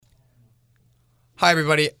Hi,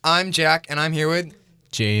 everybody. I'm Jack, and I'm here with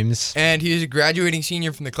James. And he's a graduating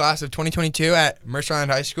senior from the class of 2022 at Mercer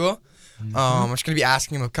Island High School. I'm just going to be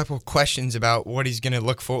asking him a couple of questions about what he's going to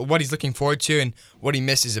look for, what he's looking forward to, and what he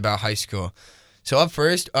misses about high school. So up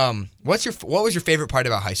first, what was your favorite part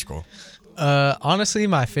about high school? Honestly,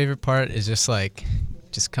 my favorite part is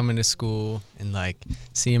just coming to school and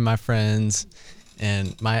seeing my friends.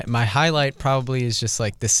 And my highlight probably is just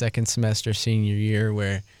the second semester senior year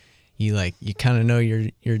where you kind of know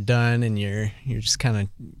you're done and you're just kind of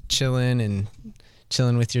chilling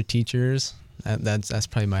with your teachers. That's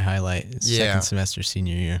probably my highlight. Second semester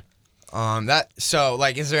senior year. Is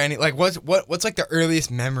there any what's the earliest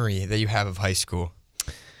memory that you have of high school?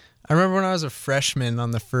 I remember when I was a freshman on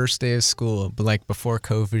the first day of school, but before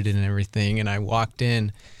COVID and everything, and I walked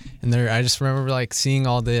in, and I just remember seeing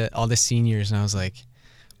all the seniors, and I was like,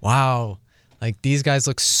 wow. These guys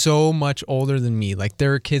look so much older than me.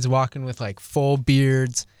 There were kids walking with full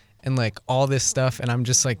beards and all this stuff, and I'm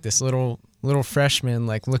just this little freshman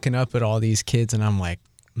looking up at all these kids, and I'm like,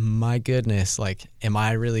 my goodness, am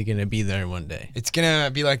I really gonna be there one day? It's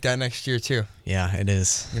gonna be like that next year too. Yeah, it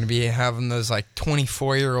is. We're gonna be having those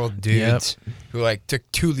 24-year-old dudes who took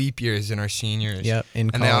 2 leap years and are seniors. Yep, in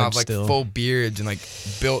and college they all have still. full beards and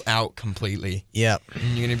built out completely. Yep.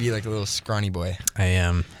 And you're gonna be a little scrawny boy. I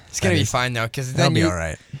am. It's gonna be fine though, because then be all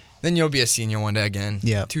right. Then you'll be a senior one day again.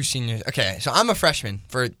 Yeah. 2 seniors. Okay, so I'm a freshman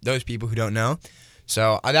for those people who don't know.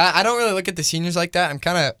 So I don't really look at the seniors like that. I'm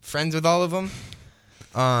kind of friends with all of them.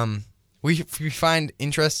 We find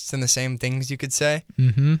interests in the same things, you could say.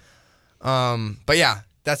 Mm-hmm. But yeah,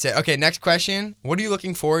 that's it. Okay, next question. What are you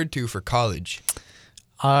looking forward to for college?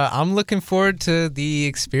 I'm looking forward to the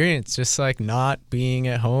experience, just not being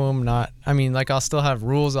at home. I'll still have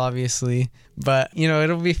rules, obviously, but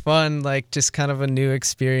it'll be fun. Just kind of a new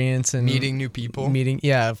experience and meeting new people.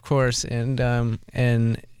 Yeah, of course,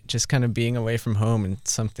 and just kind of being away from home and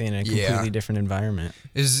something in a completely different environment.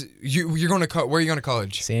 You're going to where are you going to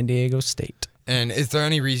college? San Diego State. And is there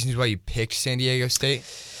any reasons why you picked San Diego State?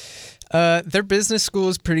 Their business school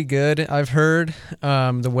is pretty good, I've heard.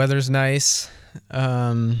 The weather's nice.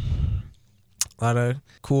 A lot of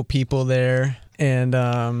cool people there, and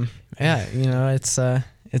it's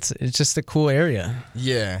just a cool area.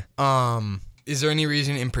 Yeah. Is there any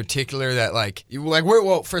reason in particular that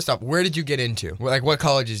well, first off, where did you get into? What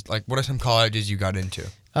colleges? What are some colleges you got into?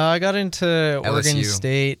 I got into LSU. Oregon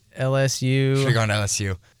State, LSU. Should have gone to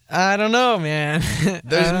LSU. I don't know, man.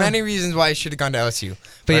 There's many reasons why I should have gone to LSU.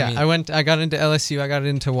 But I got into LSU. I got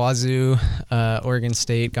into Wazoo, Oregon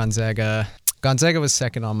State, Gonzaga. Gonzaga was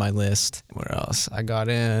second on my list. Where else? I got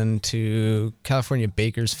into California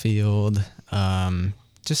Bakersfield.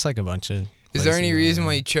 Just a bunch of. Is there any reason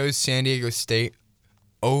why you chose San Diego State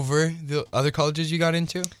over the other colleges you got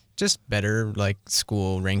into? Just better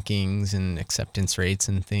school rankings and acceptance rates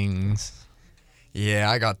and things.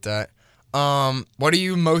 Yeah, I got that. What are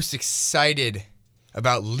you most excited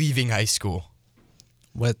about leaving high school?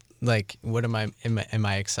 What am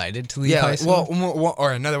I excited to leave high school? Well,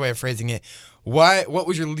 or another way of phrasing it, what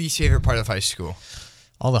was your least favorite part of high school?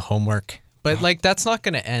 All the homework. But that's not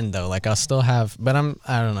gonna end though. I'll still have, but I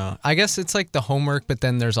don't know. I guess it's the homework, but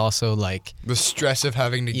then there's also the stress of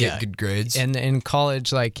having to get good grades. And in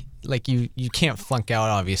college, you can't flunk out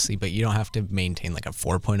obviously, but you don't have to maintain a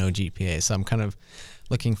 4.0 GPA. So I'm kind of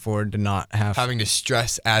looking forward to not having to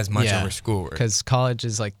stress as much over schoolwork. Because college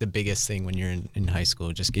is the biggest thing when you're in high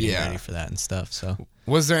school, just getting ready for that and stuff. So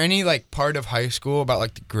was there any part of high school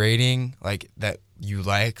about the grading that you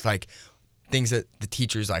things that the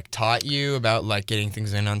teachers taught you about getting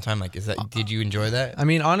things in on time? Did you enjoy that? I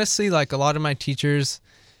mean, honestly, a lot of my teachers,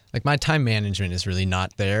 my time management is really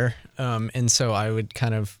not there. And so I would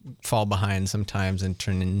kind of fall behind sometimes and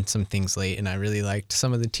turn in some things late. And I really liked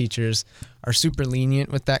some of the teachers are super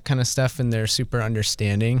lenient with that kind of stuff, and they're super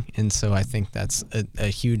understanding. And so I think that's a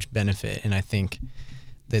huge benefit. And I think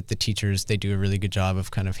that the teachers, they do a really good job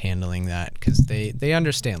of kind of handling that because they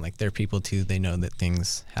understand, they're people too. They know that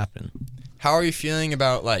things happen. How are you feeling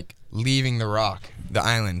about leaving the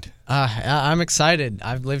island? I'm excited.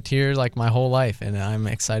 I've lived here my whole life, and I'm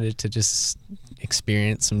excited to just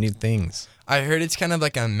experience some new things. I heard it's kind of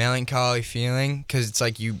a melancholy feeling because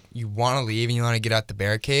it's you want to leave and you want to get out the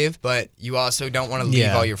bear cave, but you also don't want to leave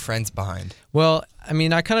all your friends behind. Well, I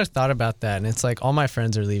mean, I kind of thought about that, and it's all my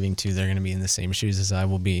friends are leaving too. They're going to be in the same shoes as I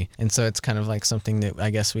will be. And so it's kind of something that I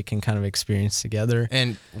guess we can kind of experience together.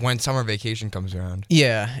 And when summer vacation comes around.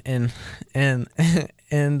 Yeah, and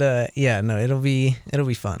it'll be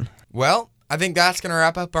fun. Well, I think that's going to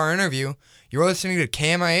wrap up our interview. You're listening to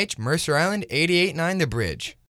KMIH Mercer Island 88.9 The Bridge.